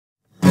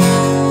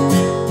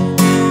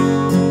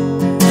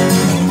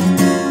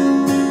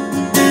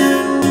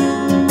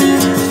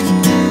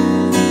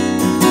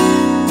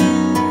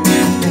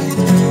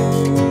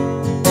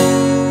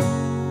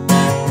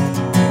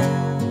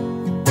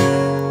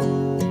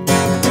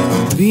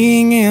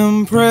being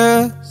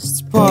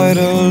impressed by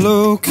the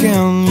look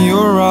in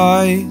your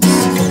eyes.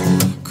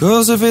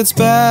 'Cause if it's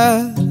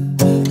bad,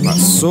 my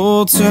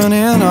soul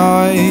turning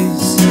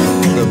eyes.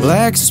 The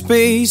black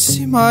space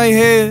in my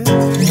head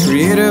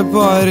created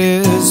by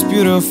this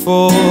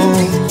beautiful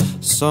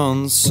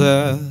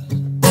sunset.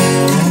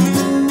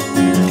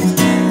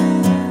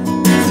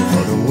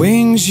 The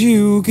wings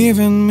you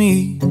given me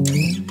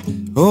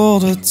all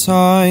the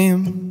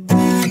time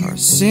are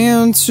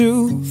sent to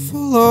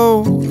follow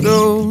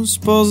those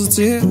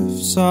positive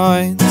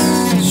signs.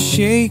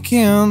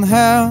 Shaking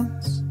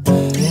hands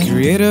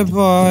created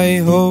by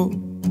hope.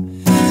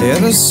 Yeah,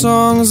 the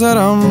songs that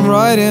I'm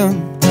writing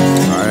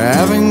are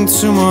having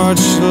too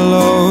much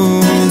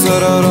love.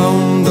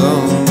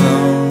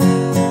 Da-da-dum-dum-dum.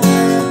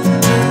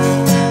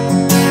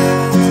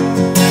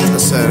 I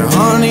said,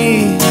 honey,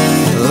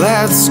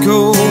 let's go,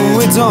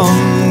 we're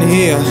done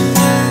here.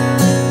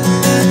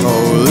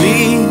 Oh,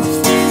 leave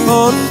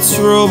all the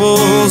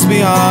troubles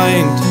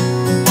behind.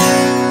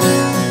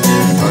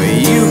 Oh,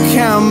 you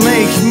can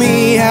make me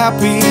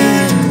happy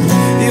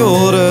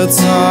all the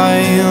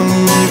time,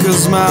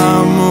 'cause my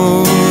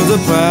mood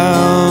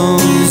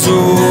depends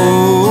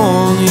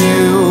on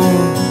you.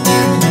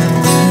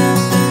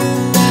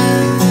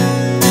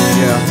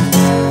 Yeah.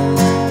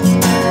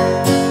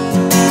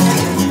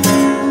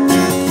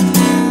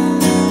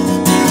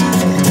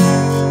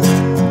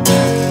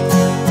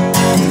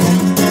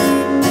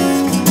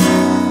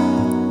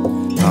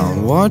 I'm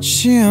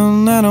watching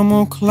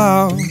animal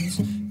clouds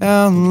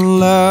and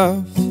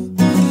laugh.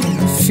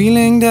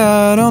 Feeling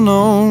that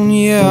unknown,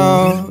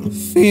 yeah,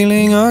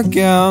 feeling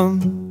again.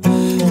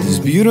 This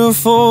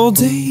beautiful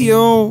day,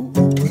 oh,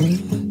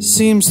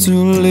 seems to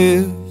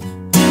live,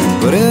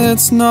 but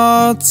it's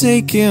not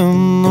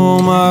taking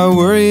all my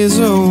worries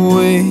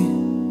away.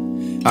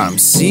 I'm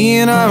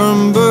seeing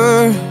iron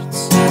birds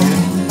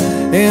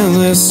in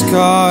the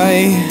sky.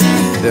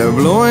 They're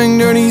blowing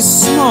dirty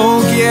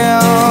smoke,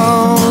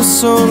 yeah,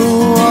 so do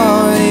I.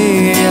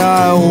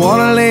 I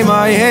wanna lay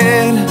my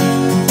head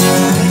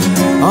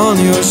on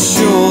your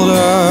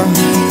shoulder,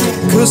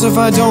 'cause if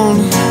I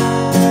don't,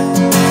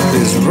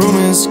 this room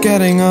is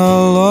getting a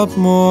lot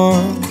more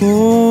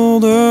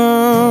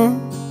colder.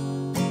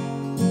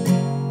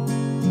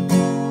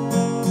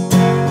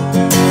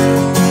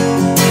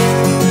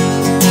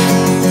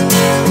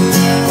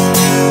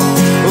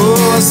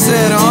 Oh, I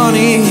said,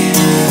 honey,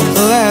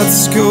 let's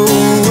go,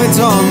 we're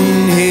done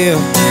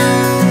here.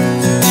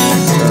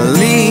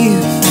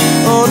 Leave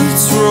all the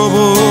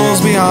troubles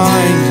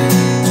behind.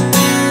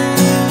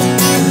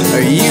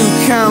 You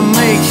can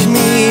make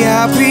me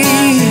happy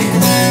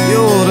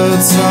all the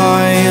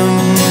time,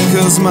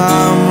 'cause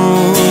my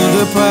mood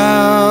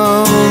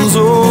depends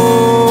on you.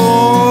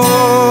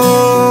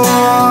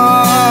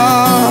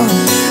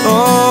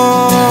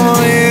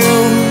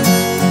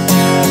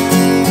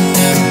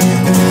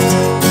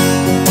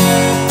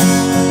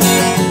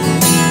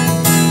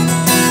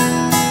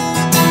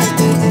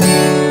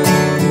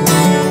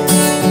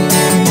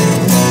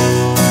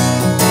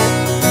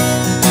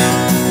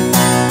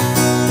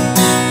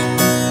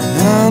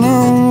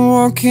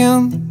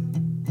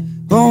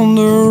 On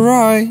the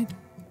right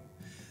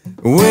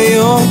way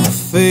of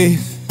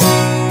faith,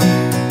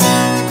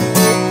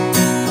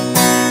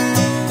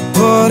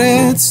 but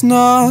it's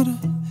not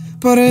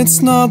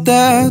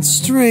that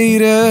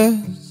straight as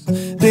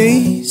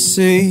they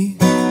say.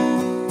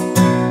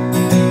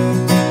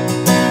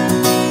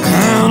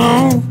 And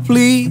oh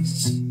please,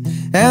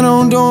 and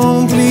oh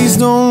don't, please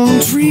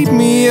don't treat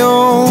me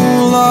all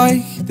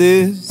like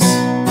this.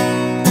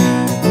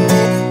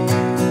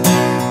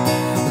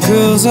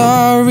 'Cause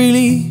I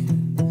really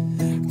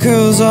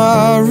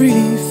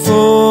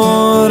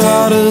thought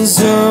I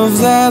deserved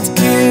that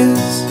kiss.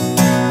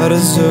 I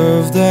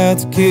deserved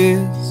that kiss.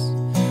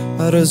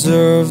 I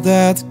deserved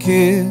that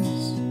kiss.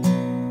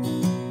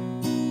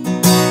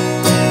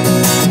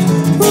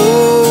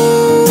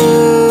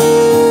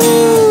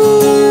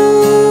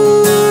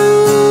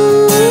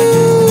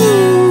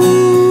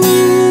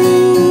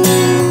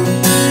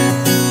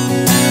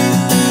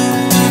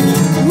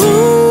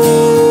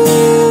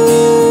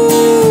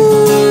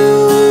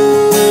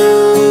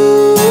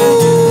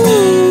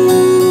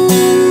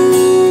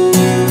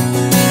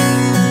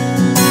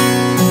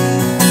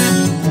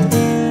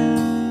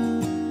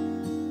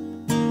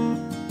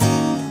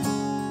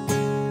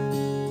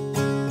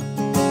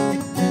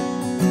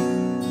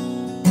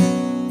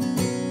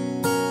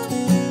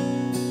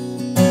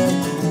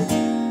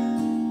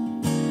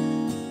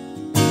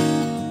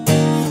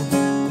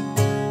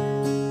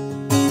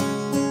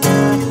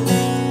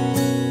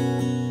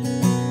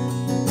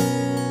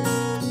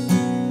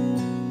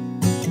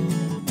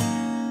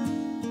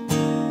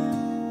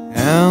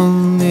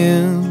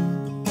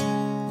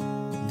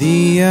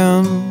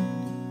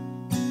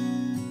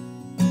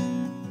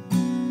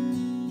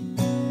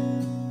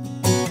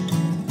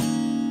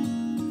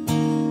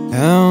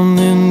 And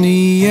in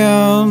the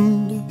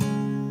end,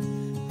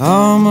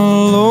 I'm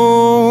alone.